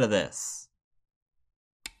little bit of this.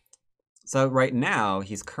 So right now,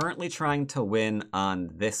 he's currently trying to win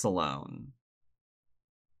on this alone.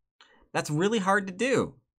 That's really hard to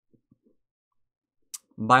do.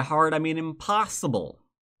 By hard, I mean impossible.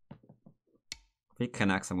 If he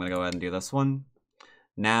connects, I'm going to go ahead and do this one.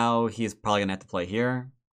 Now he's probably going to have to play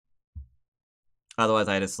here. Otherwise,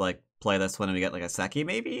 I just like play this one and we get like a Seki,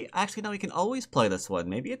 maybe? Actually, no, we can always play this one.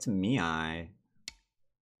 Maybe it's Mii.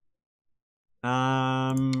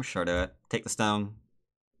 Sure, do it. Take the stone.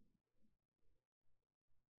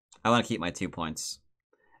 I want to keep my 2 points.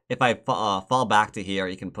 If I fall back to here,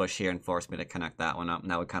 you can push here and force me to connect that one up.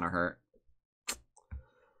 And that would kind of hurt.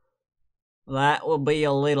 That will be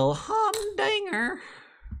a little humdinger.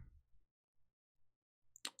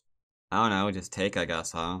 I don't know, just take, I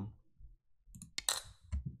guess, huh?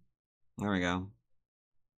 There we go.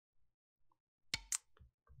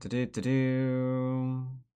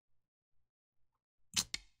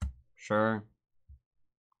 Sure.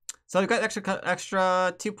 So we got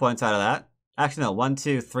extra 2 points out of that. Actually, no, 1,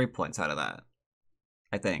 2, 3 points out of that.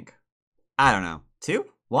 I think. I don't know. 2?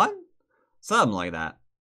 1? Something like that.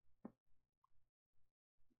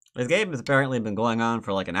 This game has apparently been going on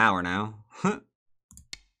for like an hour now.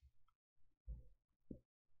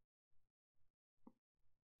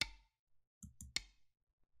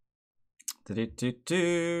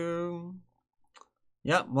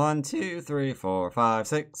 Yep, 1, 2, 3, 4, 5,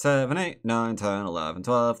 6, 7, 8, 9, 10, 11,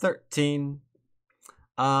 12, 13.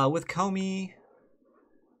 With Komi,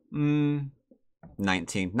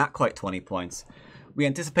 19. Not quite 20 points. We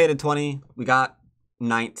anticipated 20. We got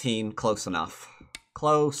 19. Close enough.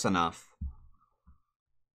 Close enough.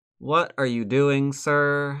 What are you doing,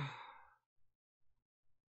 sir?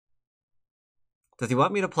 Does he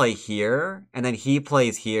want me to play here? And then he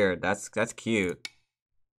plays here. That's cute.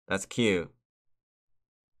 That's cute.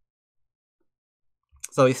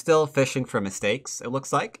 So he's still fishing for mistakes, it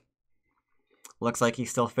looks like. Looks like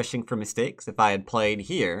he's still fishing for mistakes. If I had played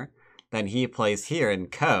here, then he plays here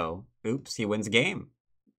and ko. Oops, he wins game.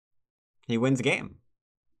 He wins game.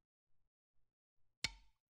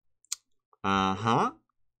 Uh-huh.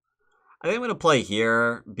 I think I'm going to play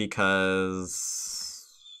here because...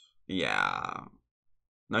 Yeah.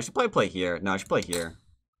 No, I should play here. No, I should play here.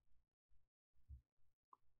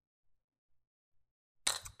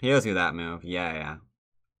 He owes you that move. Yeah.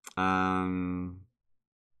 I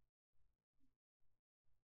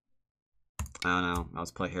don't know. I'll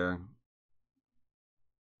just play here.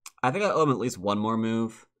 I think I owe him at least one more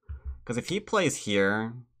move. Because if he plays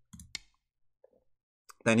here,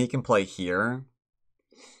 then he can play here.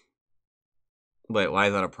 Wait, why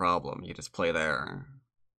is that a problem? You just play there.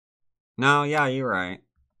 No, yeah, you're right.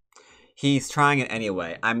 He's trying it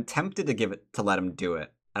anyway. I'm tempted to let him do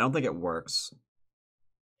it. I don't think it works.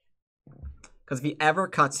 Because if he ever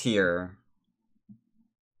cuts here...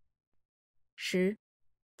 10,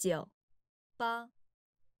 9, 8, 7, 6, 5,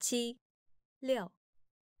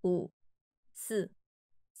 4, 3,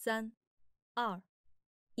 2,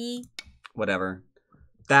 1. Whatever.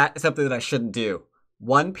 That is something that I shouldn't do.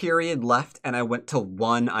 1 period left, and I went to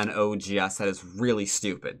 1 on OGS. That is really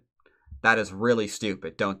stupid. That is really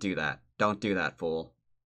stupid. Don't do that. Don't do that, fool.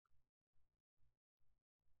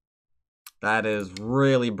 That is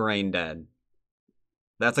really brain dead.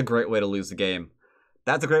 That's a great way to lose the game.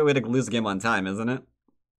 That's a great way to lose the game on time, isn't it?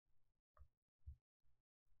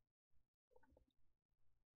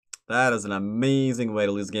 That is an amazing way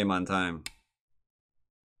to lose the game on time.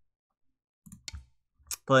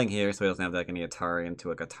 Playing here so he doesn't have like any Atari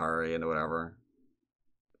into a Atari and whatever.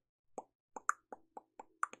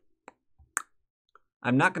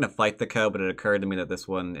 I'm not going to fight the ko, but it occurred to me that this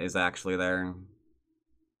one is actually there.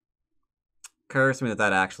 Occurs to me that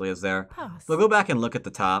that actually is there. Pass. We'll go back and look at the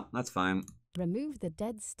top. That's fine. Remove the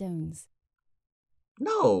dead stones.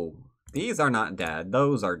 No, these are not dead.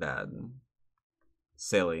 Those are dead.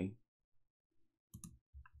 Silly.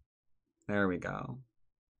 There we go.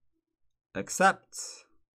 Accept.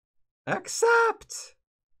 Accept!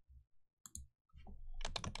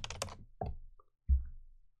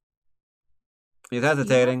 He's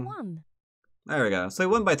hesitating. Won. There we go. So he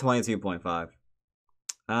won by 22.5.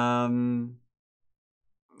 And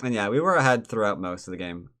yeah, we were ahead throughout most of the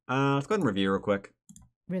game. Let's go ahead and review real quick.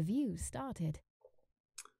 Review started.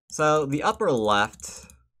 So the upper left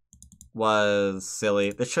was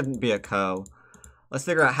silly. This shouldn't be a ko. Let's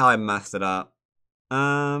figure out how I messed it up.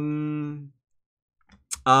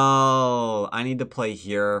 Oh, I need to play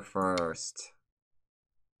here first.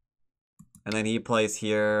 And then he plays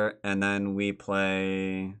here, and then we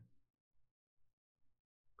play...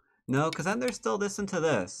 No, because then there's still this into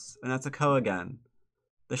this, and that's a ko again.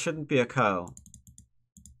 This shouldn't be a ko.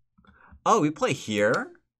 Oh, we play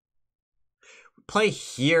here? Play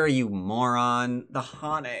here, you moron. The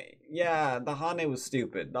Hane. Yeah, the Hane was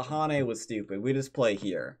stupid. The Hane was stupid. We just play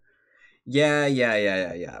here.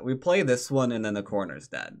 Yeah. We play this one and then the corner's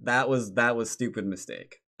dead. That was stupid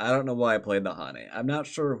mistake. I don't know why I played the Hane. I'm not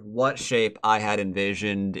sure what shape I had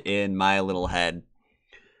envisioned in my little head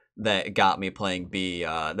that got me playing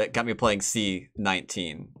that got me playing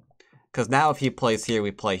C19. Because now if he plays here,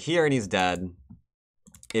 we play here and he's dead.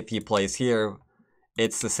 If he plays here,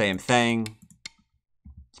 it's the same thing.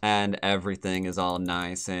 And everything is all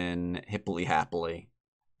nice and hippily happily.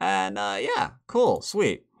 And yeah, cool,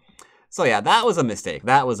 sweet. So yeah, that was a mistake.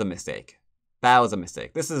 That was a mistake. That was a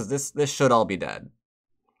mistake. This should all be dead.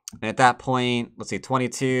 And at that point, let's see,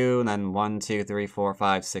 22, and then 1, 2, 3, 4,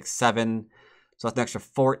 5, 6, 7. So that's an extra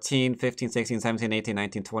 14, 15, 16, 17, 18,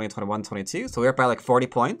 19, 20, 21, 22. So we were up by like 40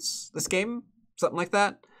 points this game, something like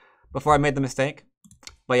that, before I made the mistake.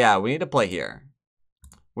 But yeah, we need to play here.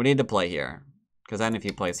 We need to play here. Because then if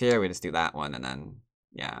he plays here, we just do that one, and then,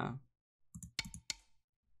 yeah.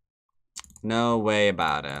 No way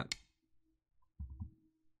about it.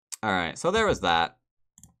 Alright, so there was that.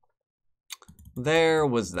 There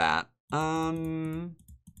was that.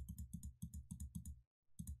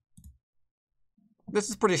 This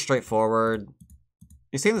is pretty straightforward.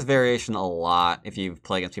 You've seen this variation a lot if you've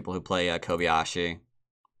played against people who play Kobayashi.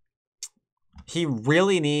 He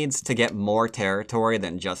really needs to get more territory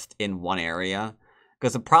than just in one area.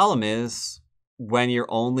 Because the problem is, when you're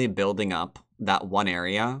only building up that one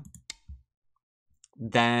area,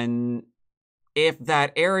 then if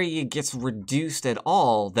that area gets reduced at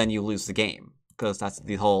all, then you lose the game. Because that's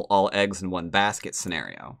the whole all eggs in one basket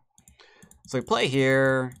scenario. So we play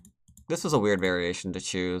here. This was a weird variation to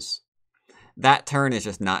choose. That turn is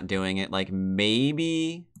just not doing it. Like,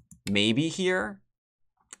 maybe here?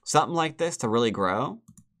 Something like this to really grow?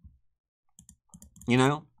 You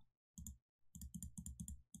know?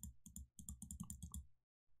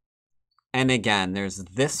 And again, there's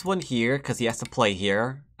this one here, because he has to play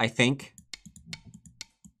here, I think.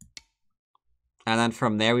 And then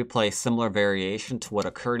from there, we play a similar variation to what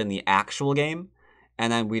occurred in the actual game.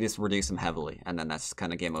 And then we just reduce him heavily. And then that's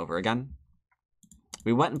kind of game over again.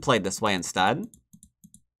 We went and played this way instead,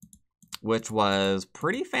 which was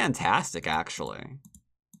pretty fantastic, actually.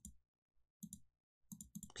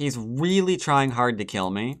 He's really trying hard to kill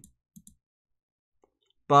me.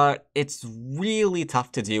 But it's really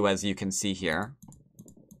tough to do, as you can see here.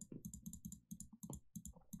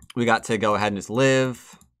 We got to go ahead and just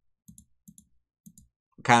live.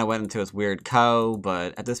 Kind of went into his weird co,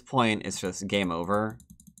 but at this point, it's just game over.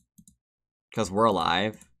 Because we're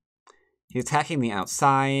alive. He's attacking the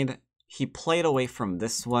outside. He played away from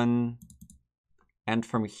this one. And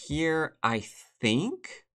from here, I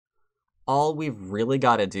think all we've really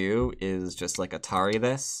got to do is just like Atari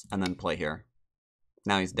this and then play here.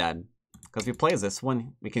 Now he's dead. Because if he plays this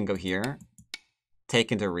one, we can go here,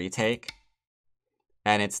 take into retake,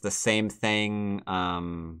 and it's the same thing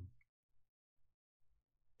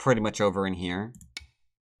pretty much over in here.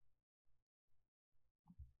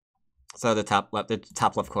 So the top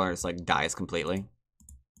left corner is like dies completely.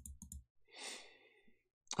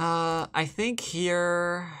 I think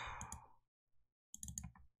here.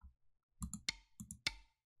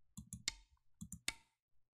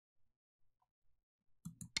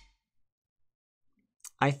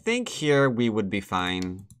 I think here we would be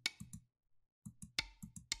fine.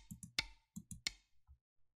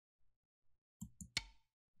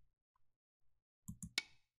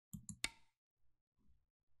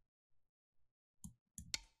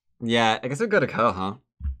 Yeah, I guess we'd go to Co, huh?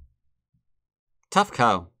 Tough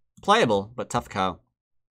Co. Playable, but tough Co.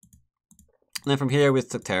 And then from here we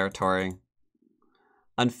took territory.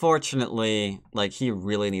 Unfortunately, like, he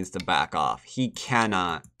really needs to back off. He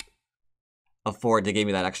cannot afford to give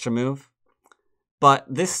me that extra move. But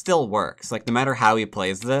this still works. Like, no matter how he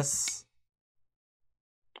plays this,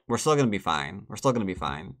 we're still going to be fine. We're still going to be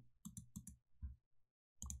fine.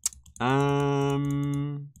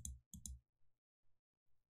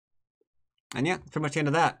 And yeah, pretty much the end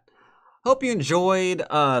of that. Hope you enjoyed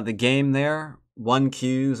the game there. 1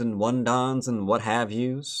 Qs and 1 Dons and what have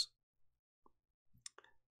yous.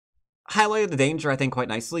 Highlighted the danger, I think, quite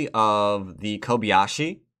nicely of the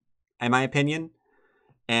Kobayashi, in my opinion.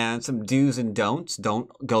 And some do's and don'ts. Don't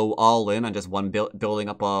go all in on just building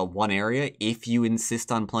up one area. If you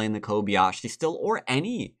insist on playing the Kobayashi still, or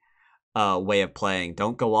any way of playing,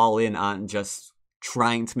 don't go all in on just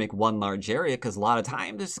trying to make one large area, because a lot of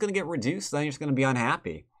times it's just going to get reduced, then you're just going to be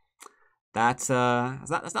unhappy. That's not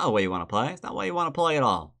the way you want to play. It's not the way you want to play at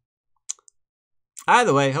all.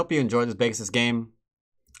 Either way, hope you enjoyed this Pegasus game.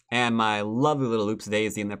 And my lovely little Oops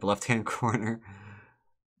Daisy in the upper left-hand corner.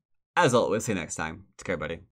 As always, see you next time. Take care, buddy.